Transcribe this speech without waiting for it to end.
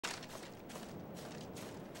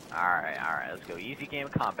Alright, let's go. Easy game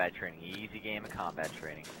of combat training. Easy game of combat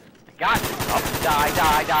training. I got you! Oh, die!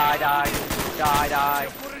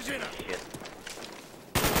 Shit.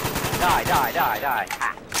 Die!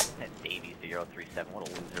 Ha! That Davies 037, what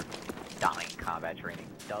a loser. Dying in combat training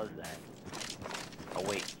does that. Oh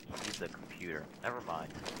wait, he's a computer. Never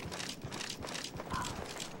mind.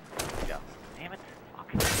 Let's go. Damn it. Fuck.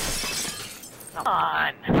 Come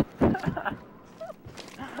on!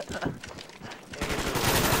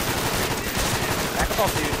 Back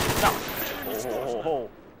off, dude. No!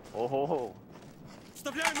 Oh.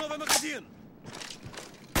 Вставляем новый магазин!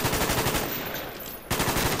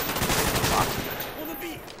 Fuck. Он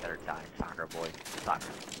убит! Better die, soccer boy.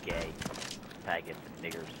 Soccer's gay. Faggots and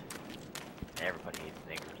niggers. Everybody hates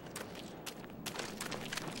niggers.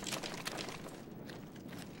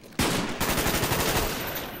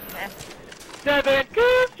 Seven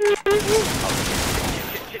countries! Oh,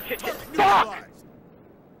 shit. Fuck!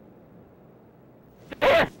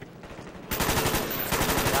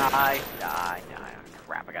 Die.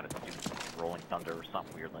 Crap, I gotta do Rolling Thunder or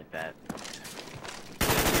something weird like that.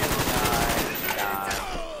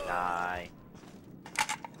 Die.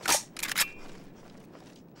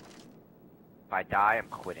 If I die, I'm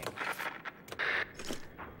quitting.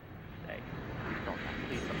 Hey, please don't die.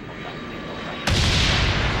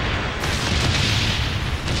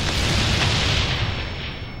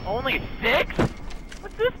 Only 6?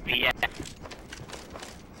 What's this BS?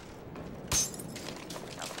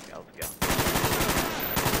 Let's go.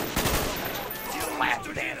 Last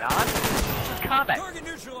stand on. Combat.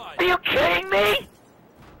 Are you kidding me?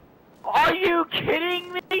 Are you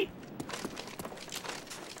kidding me?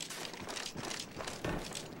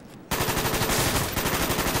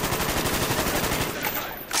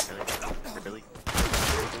 Really?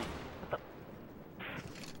 What the?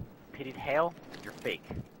 Pitted hail? You're fake.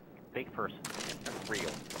 Fake person. It's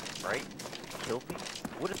real. Right? Killed me?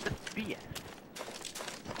 What is this BS?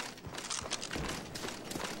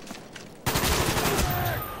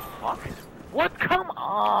 Fuck? What? Come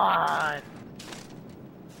on!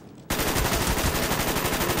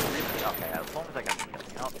 Okay, as long as I got the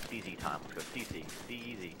kill. Oh, CZ time. Let's go CZ.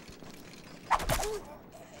 CZ.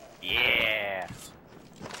 Yeah!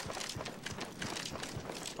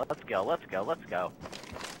 Let's go.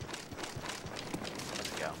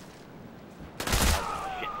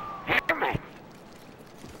 Oh, shit. Damn it!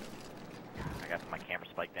 I got my camera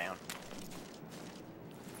spike down.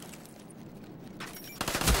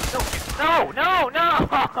 No! I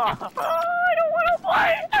don't wanna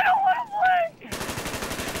play!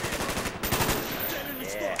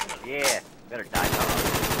 Yeah. Better die, dog.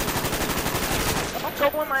 I'll go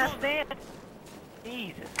one last stand.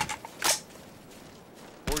 Jesus.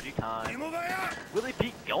 4G time. Willie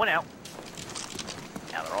Pete going out.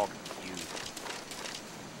 Now they're all confused.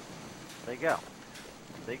 There you go.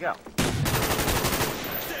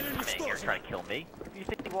 Man, you're trying to kill me? Who do you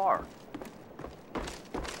think you are?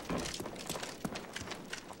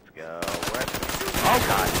 Let's go. Oh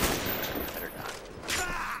god. Better die.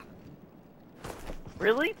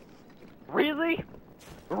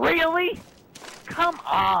 Really? Come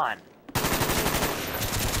on!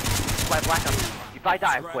 If I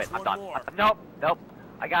die, I quit. I'm done. Nope.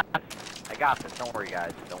 I got this. Don't worry,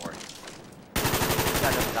 guys. Don't worry. If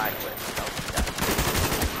I doesn't die, I quit. No,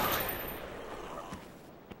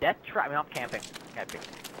 death trap. I mean, I'm camping. I'm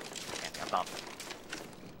done.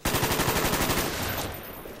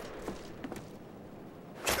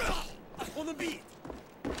 On the beat.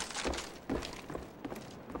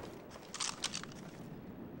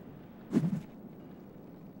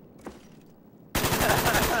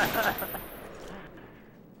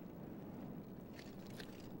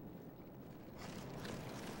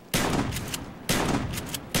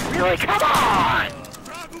 Really? Come on!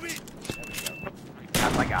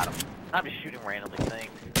 I got him. I'm just shooting randomly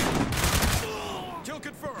things. Kill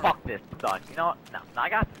confirmed. Fuck this. I'm done. You know what? No, I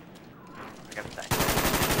got this. I gotta say.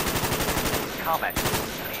 Combat.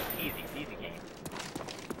 Easy game.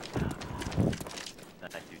 Then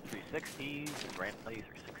I do 360s, randomly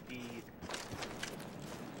 360s.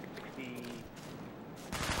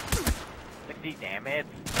 60, damn it.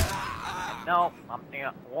 No,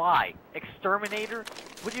 why? Exterminator?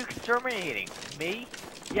 What are you exterminating? Me?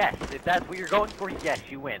 Yes, if that's what you're going for, yes,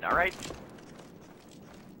 you win, alright?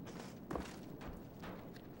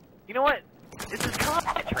 You know what? This is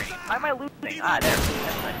combat training. Why am I losing? Ah, there.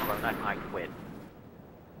 That's nice. I quit.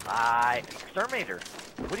 Exterminator.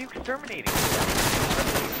 What are you exterminating?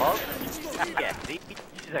 Bugs? Yeah, see? You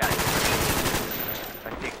just gotta exterminate. I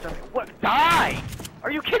see exterminate. What? Die!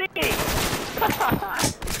 Are you kidding me?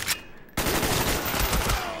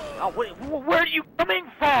 Oh, where are you coming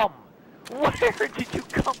from? Where did you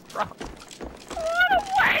come from?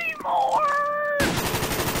 Way more!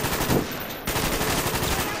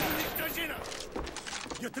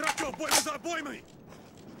 Я трачу обойму за обоймой!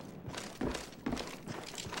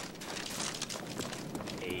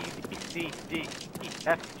 A, B, C, D, E,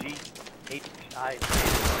 F, G, H, I, J, K.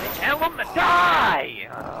 Tell them to die!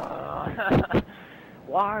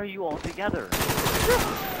 Why are you all together?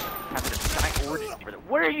 Have this giant origin.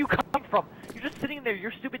 Where are you coming from? You're just sitting there,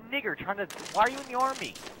 you're a stupid nigger trying to... Why are you in the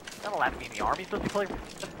army? You're not allowed to be in the army. You're supposed to play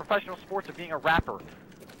professional sports or being a rapper.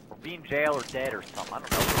 Or being in jail or dead or something. I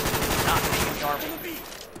don't know. Not being in the army.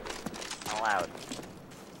 Not allowed.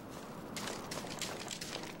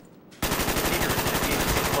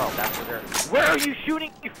 Well, that's where they're... Where are you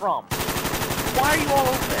shooting me from? Why are you all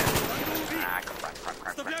over there? Ah, crap.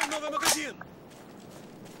 Вставляю новый магазин!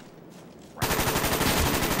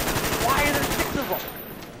 Why are there 6 of them?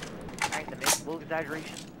 Alright, to make a little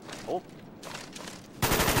exaggeration. Oh.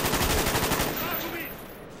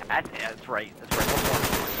 That's right. One more.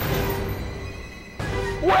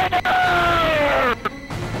 Winner!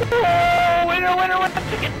 Woo! Winner!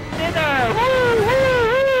 Chicken dinner! Woo!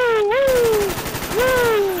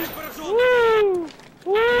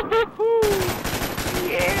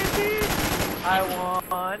 Yeah, dude! I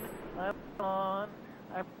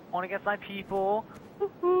won against my people.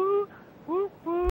 Woo-hoo! Woo-hoo!